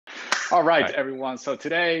All right, Hi. everyone. So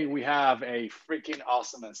today we have a freaking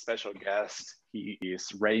awesome and special guest. He is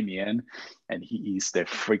Ramian, and he is the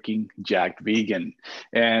freaking jacked vegan.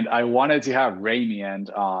 And I wanted to have Ramian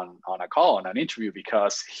on a call, on an interview,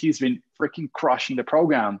 because he's been freaking crushing the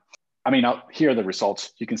program. I mean, here are the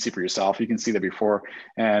results. You can see for yourself. You can see the before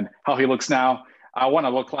and how he looks now. I want to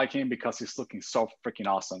look like him because he's looking so freaking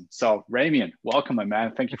awesome. So, Ramian, welcome, my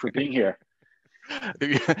man. Thank you for being here.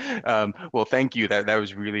 Well, thank you. That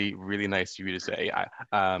was really, really nice of you to say.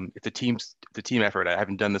 It's a team effort. I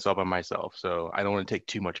haven't done this all by myself, so I don't want to take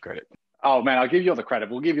too much credit. Oh man, I'll give you all the credit.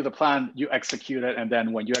 We'll give you the plan, you execute it, and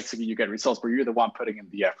then when you execute, you get results, but you're the one putting in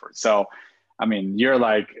the effort. So, I mean, you're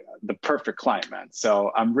like the perfect client, man.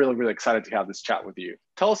 So I'm really, really excited to have this chat with you.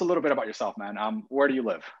 Tell us a little bit about yourself, man. Where do you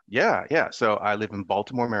live? Yeah. So I live in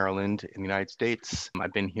Baltimore, Maryland, in the United States.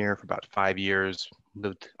 I've been here for about 5 years,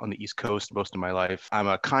 lived on the East Coast most of my life. I'm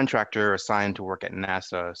a contractor assigned to work at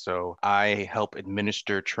NASA. So I help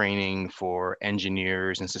administer training for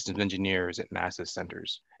engineers and systems engineers at NASA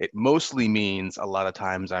centers. It mostly means a lot of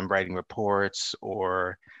times I'm writing reports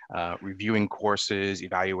or reviewing courses,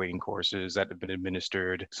 evaluating courses that have been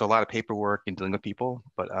administered. So a lot of paperwork and dealing with people,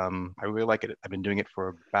 but I really like it. I've been doing it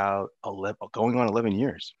for about 11, going on 11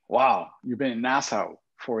 years. Wow, you've been in NASA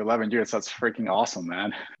for 11 years. That's freaking awesome,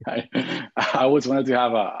 man. I always wanted to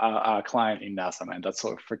have a client in NASA, man. That's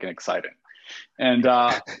so freaking exciting. And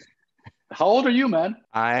how old are you, man?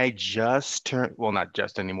 I just turned, well, not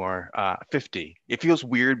just anymore, 50. It feels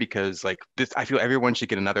weird because like this, I feel everyone should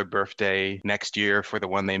get another birthday next year for the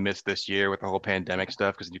one they missed this year with the whole pandemic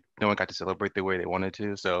stuff because no one got to celebrate the way they wanted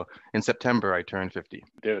to. So in September, I turned 50.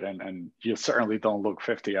 Dude, and you certainly don't look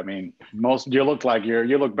 50. I mean, most you look like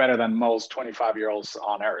you look better than most 25-year-olds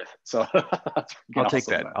on Earth. So that's freaking I'll take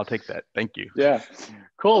awesome, that. man. I'll take that. Thank you. Yeah,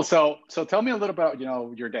 cool. So tell me a little about,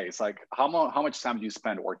 your days. Like how much time do you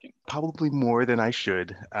spend working? Probably more than I should.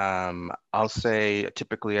 I'll say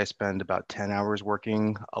typically I spend about 10 hours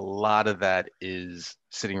working. A lot of that is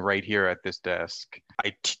sitting right here at this desk.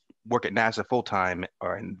 Work at NASA full time,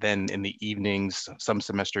 and then in the evenings, some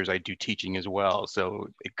semesters I do teaching as well. So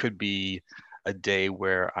it could be a day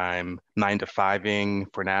where I'm 9 to 5ing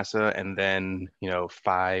for NASA, and then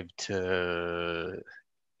 5 to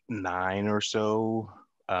 9 or so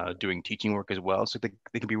doing teaching work as well. So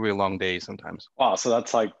they can be really long days sometimes. Wow, so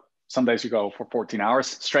that's like some days you go for 14 hours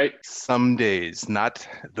straight. Some days, not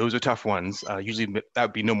those are tough ones. Usually that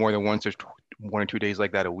would be no more than once or 1 or 2 days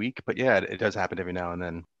like that a week. But yeah, it does happen every now and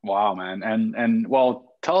then. Wow, man. And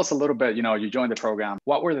well, tell us a little bit, you joined the program.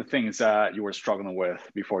 What were the things that you were struggling with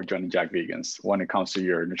before joining Jack Vegans when it comes to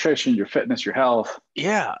your nutrition, your fitness, your health?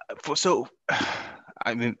 Yeah. So,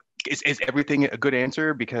 I mean, is everything a good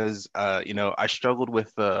answer? Because, I struggled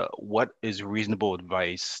with what is reasonable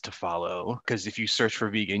advice to follow. Because if you search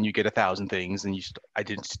for vegan, you get 1,000 things, and I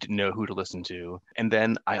didn't know who to listen to. And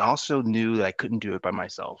then I also knew that I couldn't do it by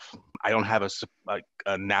myself. I don't have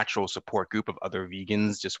a natural support group of other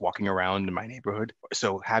vegans just walking around in my neighborhood.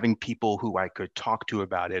 So having people who I could talk to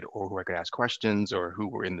about it, or who I could ask questions, or who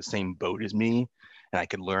were in the same boat as me, and I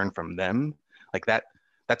could learn from them, like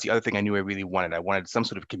that's the other thing I knew I really wanted. I wanted some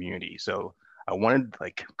sort of community. So I wanted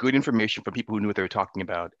like good information from people who knew what they were talking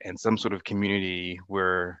about, and some sort of community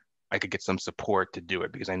where I could get some support to do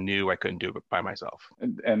it because I knew I couldn't do it by myself.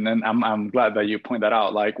 And then I'm glad that you point that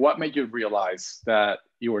out. Like, what made you realize that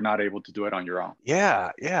you were not able to do it on your own?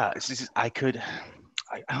 Yeah. I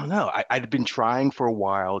don't know. I'd been trying for a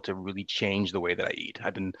while to really change the way that I eat.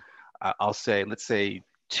 I'll say, let's say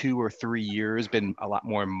 2 or 3 years, been a lot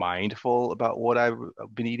more mindful about what I've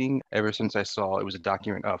been eating ever since I saw it was a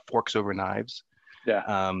document, Forks Over Knives.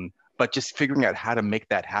 Yeah. But just figuring out how to make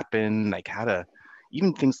that happen, like how to,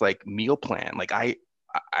 even things like meal plan. Like I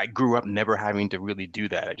grew up never having to really do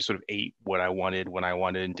that. I just sort of ate what I wanted when I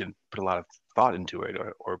wanted and didn't put a lot of thought into it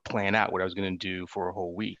or plan out what I was going to do for a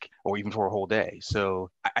whole week or even for a whole day. So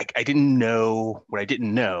I didn't know what I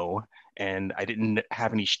didn't know, and I didn't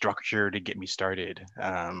have any structure to get me started.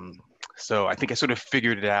 So I think I sort of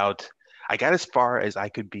figured it out. I got as far as I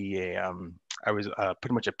could be I was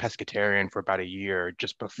pretty much a pescatarian for about a year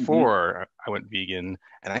just Hmm. before I went vegan.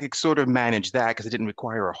 And I could sort of manage that because it didn't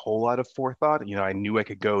require a whole lot of forethought. I knew I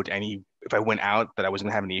could go to if I went out, that I wasn't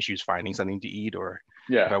gonna have any issues finding something to eat, or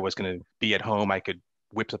if Yeah. I was going to be at home, I could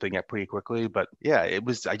whip something up pretty quickly. But yeah,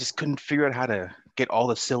 I just couldn't figure out how to get all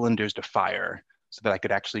the cylinders to fire so that I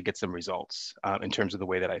could actually get some results in terms of the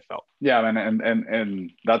way that I felt. Yeah,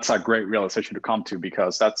 and that's a great realization to come to,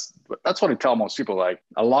 because that's what I tell most people. Like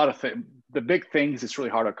a lot of things, the big things, it's really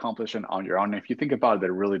hard to accomplish on your own. If you think about it,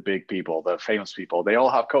 the really big people, the famous people, they all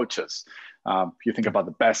have coaches. You think about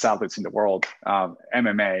the best athletes in the world,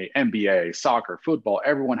 MMA, NBA, soccer, football,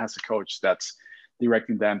 everyone has a coach that's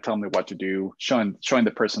directing them, telling them what to do, showing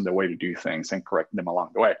the person the way to do things and correcting them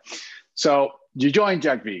along the way. So you joined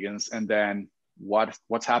Jack Vegans, and then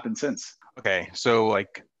what's happened since? Okay, so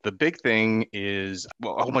like the big thing is,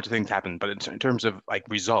 well, a whole bunch of things happened, but in terms of like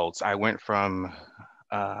results, I went from,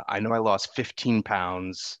 I know I lost 15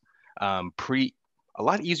 pounds, pre, a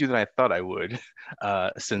lot easier than I thought I would,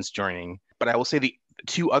 since joining. But I will say the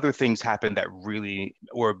two other things happened that really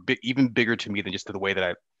were even bigger to me than just the way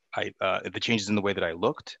that the changes in the way that I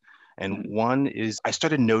looked. And Mhm. one is I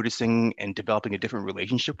started noticing and developing a different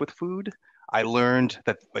relationship with food. I learned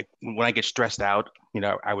that like when I get stressed out,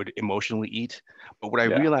 I would emotionally eat. But what I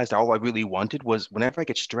Yeah. realized all I really wanted was whenever I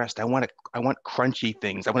get stressed, I want crunchy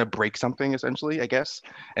things. I want to break something essentially, I guess.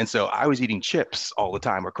 And so I was eating chips all the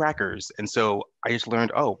time or crackers. And so I just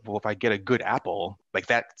learned, oh, well, if I get a good apple, like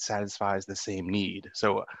that satisfies the same need.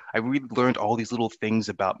 So I really learned all these little things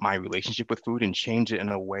about my relationship with food and change it in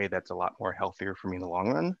a way that's a lot more healthier for me in the long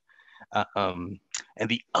run. Uh, um, and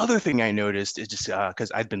the other thing I noticed is just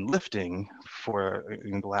because I'd been lifting for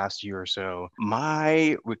the last year or so,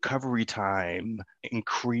 my recovery time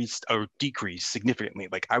increased or decreased significantly.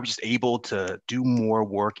 Like I was just able to do more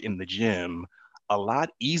work in the gym a lot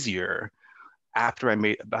easier after I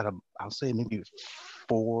made I'll say maybe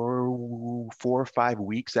 4 or 5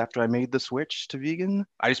 weeks after I made the switch to vegan.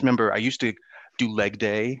 I just remember I used to do leg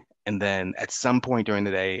day, and then at some point during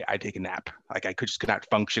the day, I take a nap. Like I could not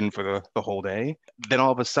function for the whole day. Then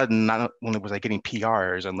all of a sudden, not only was I getting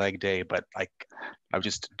PRs on leg day, but like I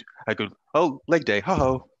could, oh, leg day, ho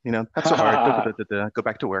ho, not so hard. Da, da, da, da, da, go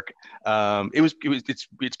back to work.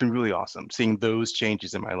 It's been really awesome seeing those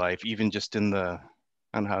changes in my life, even just in the,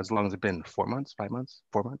 I don't know how long has it been? 4 months, 5 months,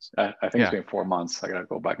 4 months? I think it's Yeah, been 4 months. I gotta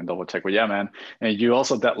go back and double check. But yeah, man. And you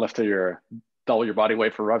also deadlifted double your body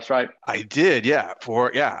weight for reps, right? I did.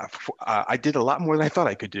 I did a lot more than I thought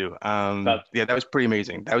I could do. That Yeah, that was pretty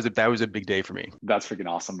amazing. That was a big day for me. that's freaking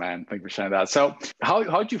awesome, man. Thank you for sharing that. So how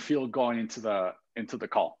did you feel going into the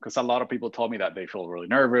call? Because a lot of people told me that they feel really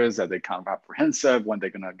nervous, that they kind of apprehensive when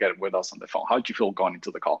they're gonna get with us on the phone. How did you feel going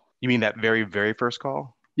into the call? You mean that very, very first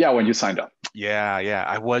call? Yeah, when you signed up. Yeah.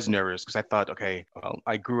 I was nervous because I thought, okay, well,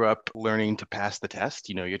 I grew up learning to pass the test.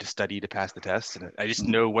 You had to study to pass the test. And I just Mhm.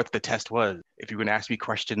 know what the test was. If you're going to ask me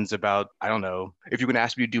questions about, I don't know, if you're going to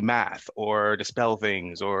ask me to do math or to spell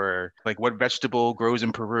things or like what vegetable grows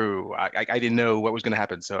in Peru, I didn't know what was going to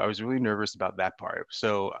happen. So I was really nervous about that part.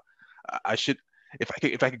 So I should,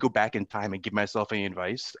 if I could go back in time and give myself any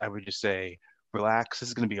advice, I would just say, relax. This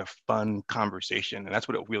is going to be a fun conversation. And that's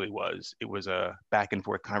what it really was. It was a back and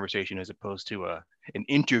forth conversation as opposed to an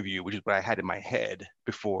interview, which is what I had in my head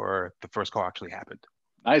before the first call actually happened.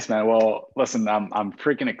 Nice, man. Well, listen, I'm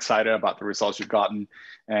freaking excited about the results you've gotten,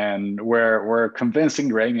 and we're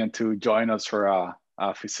convincing Ramian to join us for a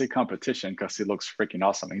physique competition because he looks freaking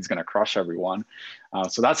awesome. He's gonna crush everyone.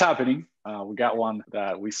 So that's happening. We got one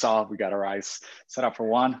that we saw. We got our eyes set up for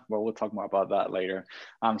one, but we'll talk more about that later.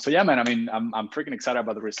 So yeah, man. I mean, I'm freaking excited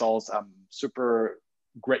about the results. I'm super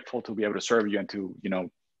grateful to be able to serve you and to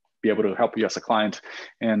be able to help you as a client.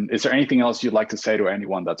 And is there anything else you'd like to say to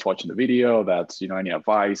anyone that's watching the video? That's, any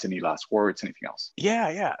advice, any last words, anything else?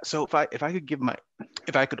 Yeah. So if I could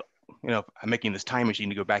if I could, I'm making this time machine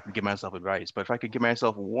to go back and give myself advice, but if I could give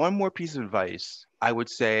myself one more piece of advice, I would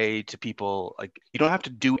say to people, like, you don't have to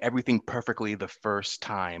do everything perfectly the first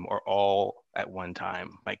time or all at one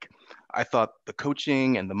time. Like, I thought the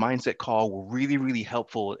coaching and the mindset call were really, really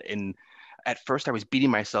helpful. At first I was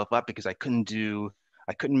beating myself up because I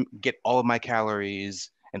couldn't get all of my calories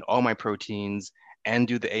and all my proteins and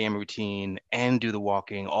do the AM routine and do the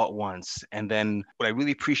walking all at once. And then what I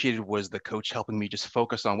really appreciated was the coach helping me just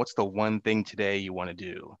focus on what's the one thing today you want to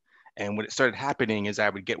do. And what it started happening is I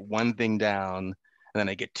would get one thing down, and then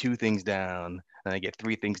I get two things down, and I get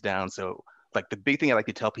three things down. So like the big thing I like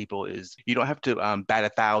to tell people is you don't have to bat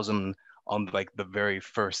 1,000 on like the very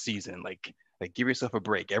first season. Like give yourself a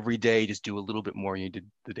break every day. Just do a little bit more than you did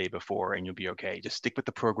the day before, and you'll be okay. Just stick with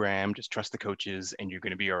the program. Just trust the coaches, and you're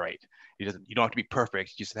going to be all right. You don't have to be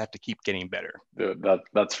perfect. You just have to keep getting better. Dude,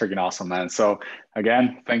 that's freaking awesome, man. So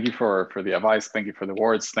again, thank you for the advice. Thank you for the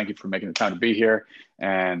words. Thank you for making the time to be here.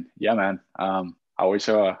 And yeah, man, I wish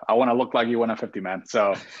I want to look like you when I'm 50, man.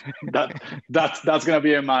 So that's gonna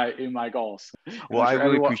be in my goals. Well, And I for really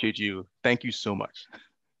everyone, appreciate you. Thank you so much.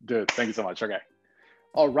 dude, thank you so much. Okay.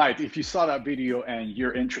 All right. If you saw that video and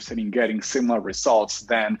you're interested in getting similar results,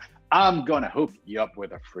 then I'm gonna hook you up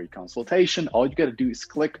with a free consultation. All you gotta do is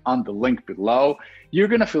click on the link below. You're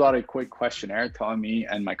gonna fill out a quick questionnaire telling me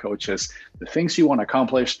and my coaches the things you want to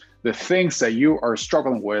accomplish, the things that you are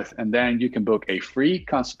struggling with, and then you can book a free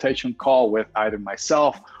consultation call with either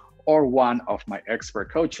myself or one of my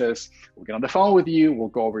expert coaches. We'll get on the phone with you, we'll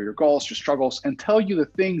go over your goals, your struggles, and tell you the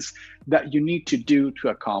things that you need to do to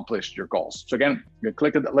accomplish your goals. So again, you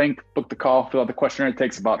click on the link, book the call, fill out the questionnaire. It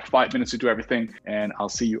takes about 5 minutes to do everything, and I'll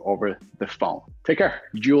see you over the phone. Take care.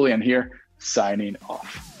 Julian here, signing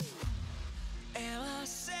off.